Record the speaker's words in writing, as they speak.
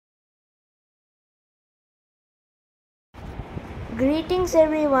Greetings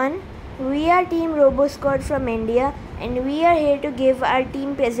everyone, we are Team RoboSquad from India and we are here to give our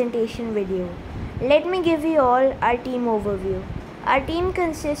team presentation video. Let me give you all our team overview. Our team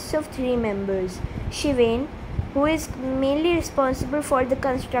consists of 3 members. Shiv, who is mainly responsible for the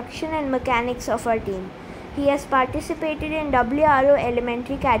construction and mechanics of our team. He has participated in WRO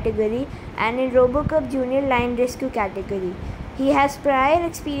elementary category and in RoboCupJunior line rescue category. He has prior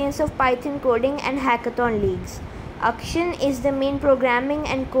experience of Python coding and hackathon leagues. Akshan is the main programming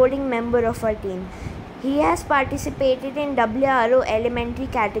and coding member of our team. He has participated in WRO elementary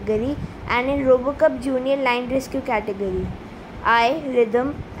category and in RoboCupJunior line rescue category. I,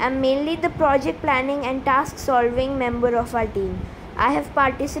 Rhythm, am mainly the project planning and task solving member of our team. I have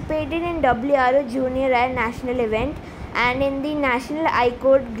participated in WRO Junior I National Event and in the National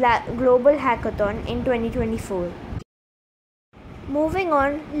iCode Global Hackathon in 2024. Moving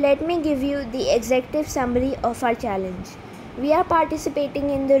on, let me give you the executive summary of our challenge. We are participating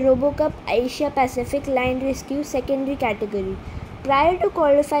in the RoboCup Asia Pacific Line Rescue secondary category. Prior to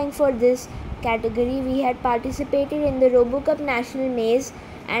qualifying for this category, we had participated in the RoboCup National Maze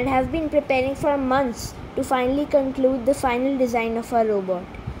and have been preparing for months to finally conclude the final design of our robot.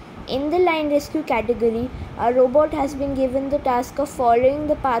 In the line rescue category, our robot has been given the task of following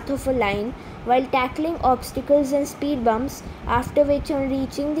the path of a line while tackling obstacles and speed bumps, after which on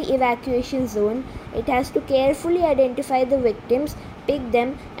reaching the evacuation zone, it has to carefully identify the victims, pick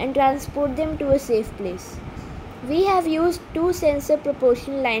them and transport them to a safe place. We have used 2 sensor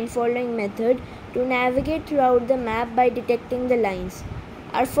proportional line following method to navigate throughout the map by detecting the lines.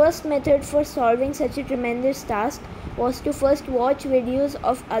 Our first method for solving such a tremendous task was to first watch videos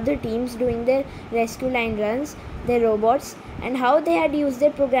of other teams doing their rescue line runs, their robots, and how they had used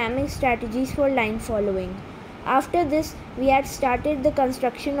their programming strategies for line following. After this, we had started the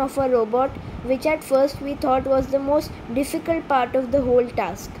construction of a robot, which at first we thought was the most difficult part of the whole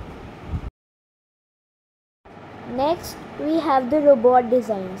task. Next, we have the robot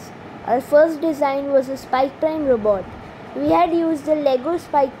designs. Our first design was a Spike Prime robot. We had used the Lego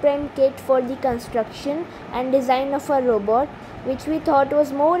Spike Prime kit for the construction and design of our robot, which we thought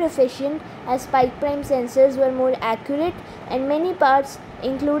was more efficient as Spike Prime sensors were more accurate and many parts,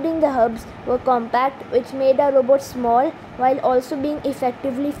 including the hubs, were compact, which made our robot small while also being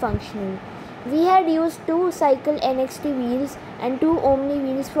effectively functional. We had used 2 cycle NXT wheels and 2 Omni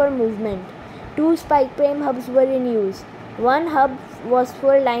wheels for movement. 2 Spike Prime hubs were in use. One hub was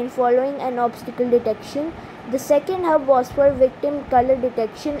for line following and obstacle detection. The second hub was for victim color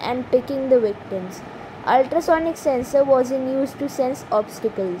detection and picking the victims. Ultrasonic sensor was in use to sense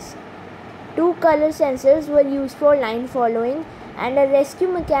obstacles. 2 color sensors were used for line following, and a rescue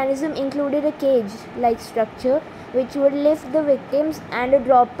mechanism included a cage-like structure which would lift the victims, and a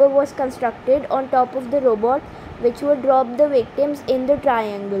dropper was constructed on top of the robot which would drop the victims in the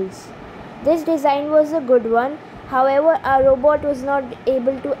triangles. This design was a good one. However, our robot was not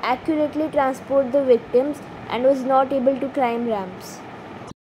able to accurately transport the victims and was not able to climb ramps.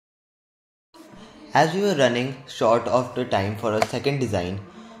 As we were running short of the time for our second design,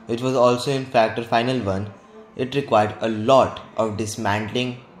 which was also in fact our final one, it required a lot of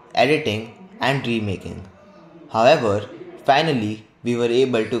dismantling, editing and remaking. However, finally we were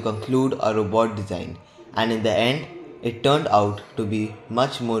able to conclude our robot design, and in the end it turned out to be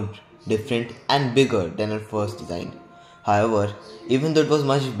much more different and bigger than our first design. However, even though it was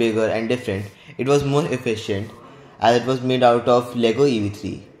much bigger and different, it was more efficient as it was made out of Lego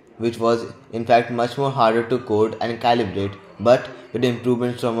EV3, which was in fact much more harder to code and calibrate, but with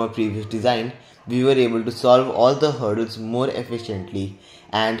improvements from our previous design, we were able to solve all the hurdles more efficiently,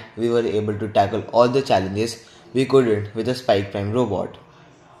 and we were able to tackle all the challenges we couldn't with a Spike Prime robot.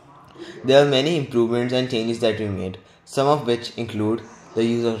 There are many improvements and changes that we made, some of which include the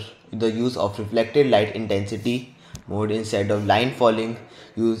use of reflected light intensity mode instead of line falling,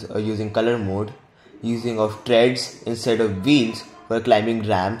 using color mode, using of treads instead of wheels for climbing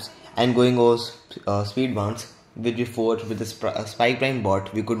ramps, and going over speed bumps, which before with the Spike Prime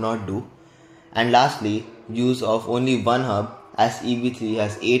bot we could not do. And lastly, use of only one hub, as EV3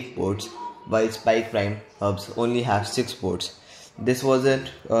 has 8 ports while Spike Prime hubs only have 6 ports. This was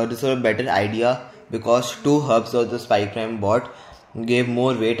a better idea because 2 hubs of the Spike Prime bot gave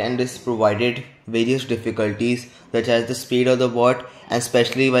more weight, and this provided various difficulties such as the speed of the bot, and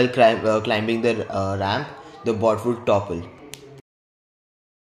especially while climbing the ramp, the bot would topple.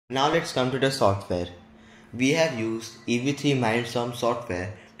 Now let's come to the software. We have used EV3 Mindstorm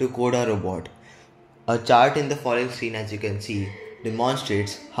software to code our robot. A chart in the following screen, as you can see,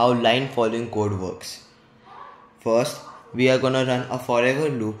 demonstrates how line following code works. First, we are gonna run a forever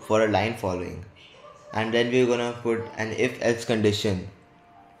loop for a line following. and then we're gonna put an if-else condition.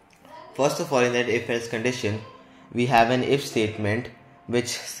 First of all, in that if-else condition, we have an if statement which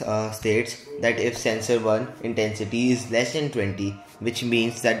states that if sensor 1 intensity is less than 20, which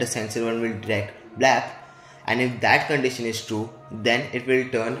means that the sensor 1 will detect black, and if that condition is true, then it will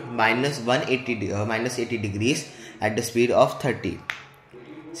turn minus 80 degrees at the speed of 30.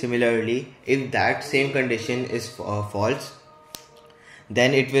 Similarly, if that same condition is false,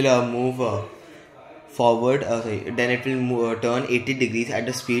 then it will move forward, then it will turn 80 degrees at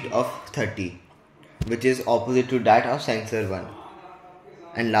the speed of 30, which is opposite to that of sensor 1.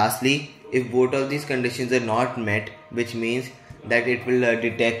 And lastly, if both of these conditions are not met, which means that it will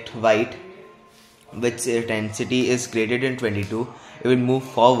detect white, which intensity is greater than 22, it will move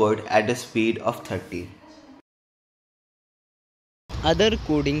forward at the speed of 30. Other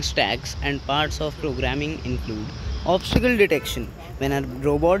coding stacks and parts of programming include obstacle detection. When a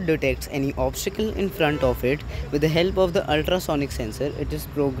robot detects any obstacle in front of it, with the help of the ultrasonic sensor, it is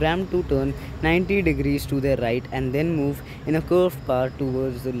programmed to turn 90 degrees to the right and then move in a curved path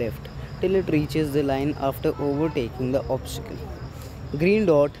towards the left till it reaches the line after overtaking the obstacle. Green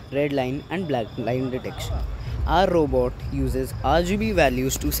dot, red line and black line detection. Our robot uses RGB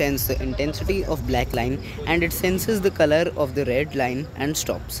values to sense the intensity of black line, and it senses the color of the red line and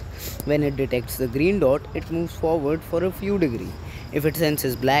stops. When it detects the green dot, it moves forward for a few degrees. If it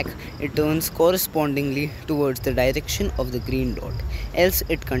senses black, it turns correspondingly towards the direction of the green dot, else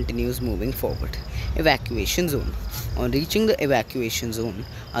it continues moving forward. Evacuation zone. On reaching the evacuation zone,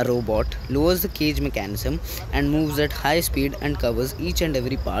 a robot lowers the cage mechanism and moves at high speed and covers each and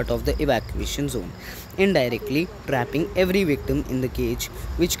every part of the evacuation zone, indirectly trapping every victim in the cage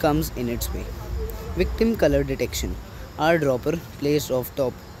which comes in its way. Victim color detection. Our dropper placed off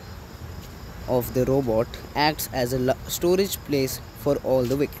top of the robot acts as a storage place for all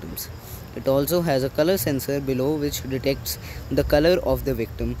the victims. It also has a color sensor below which detects the color of the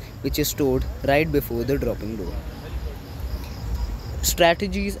victim, which is stored right before the dropping door.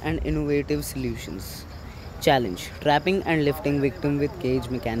 Strategies and innovative solutions. Challenge: trapping and lifting victim with cage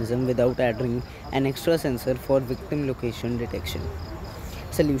mechanism without adding an extra sensor for victim location detection.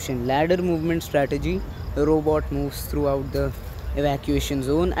 Solution: ladder movement strategy. The robot moves throughout the evacuation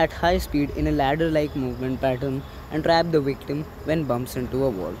zone at high speed in a ladder-like movement pattern and trap the victim when bumps into a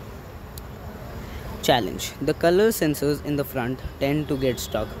wall. Challenge: the color sensors in the front tend to get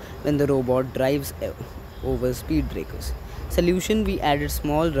stuck when the robot drives over speed breakers. Solution: we added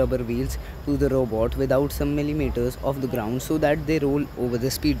small rubber wheels to the robot without some millimeters of the ground so that they roll over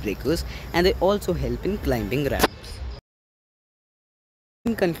the speed breakers, and they also help in climbing ramps.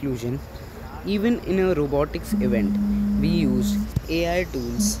 In conclusion, even in a robotics event, we used AI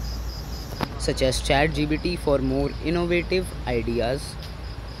tools such as ChatGPT for more innovative ideas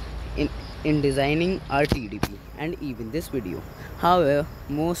in designing our TDP and even this video. However,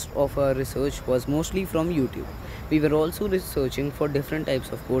 most of our research was mostly from YouTube. We were also researching for different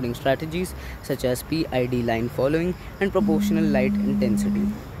types of coding strategies such as PID line following and proportional light intensity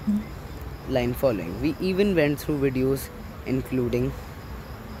line following. We even went through videos including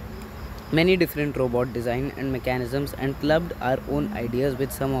many different robot design and mechanisms and clubbed our own ideas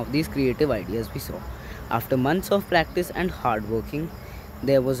with some of these creative ideas we saw. After months of practice and hard working,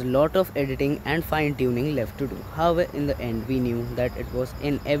 there was a lot of editing and fine-tuning left to do. However, in the end, we knew that it was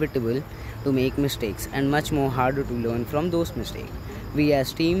inevitable to make mistakes and much more harder to learn from those mistakes. We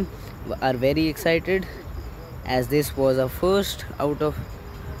as team are very excited as this was our first out of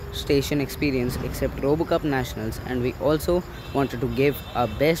station experience except RoboCup Nationals, and we also wanted to give our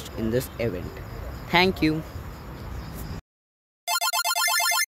best in this event. Thank you.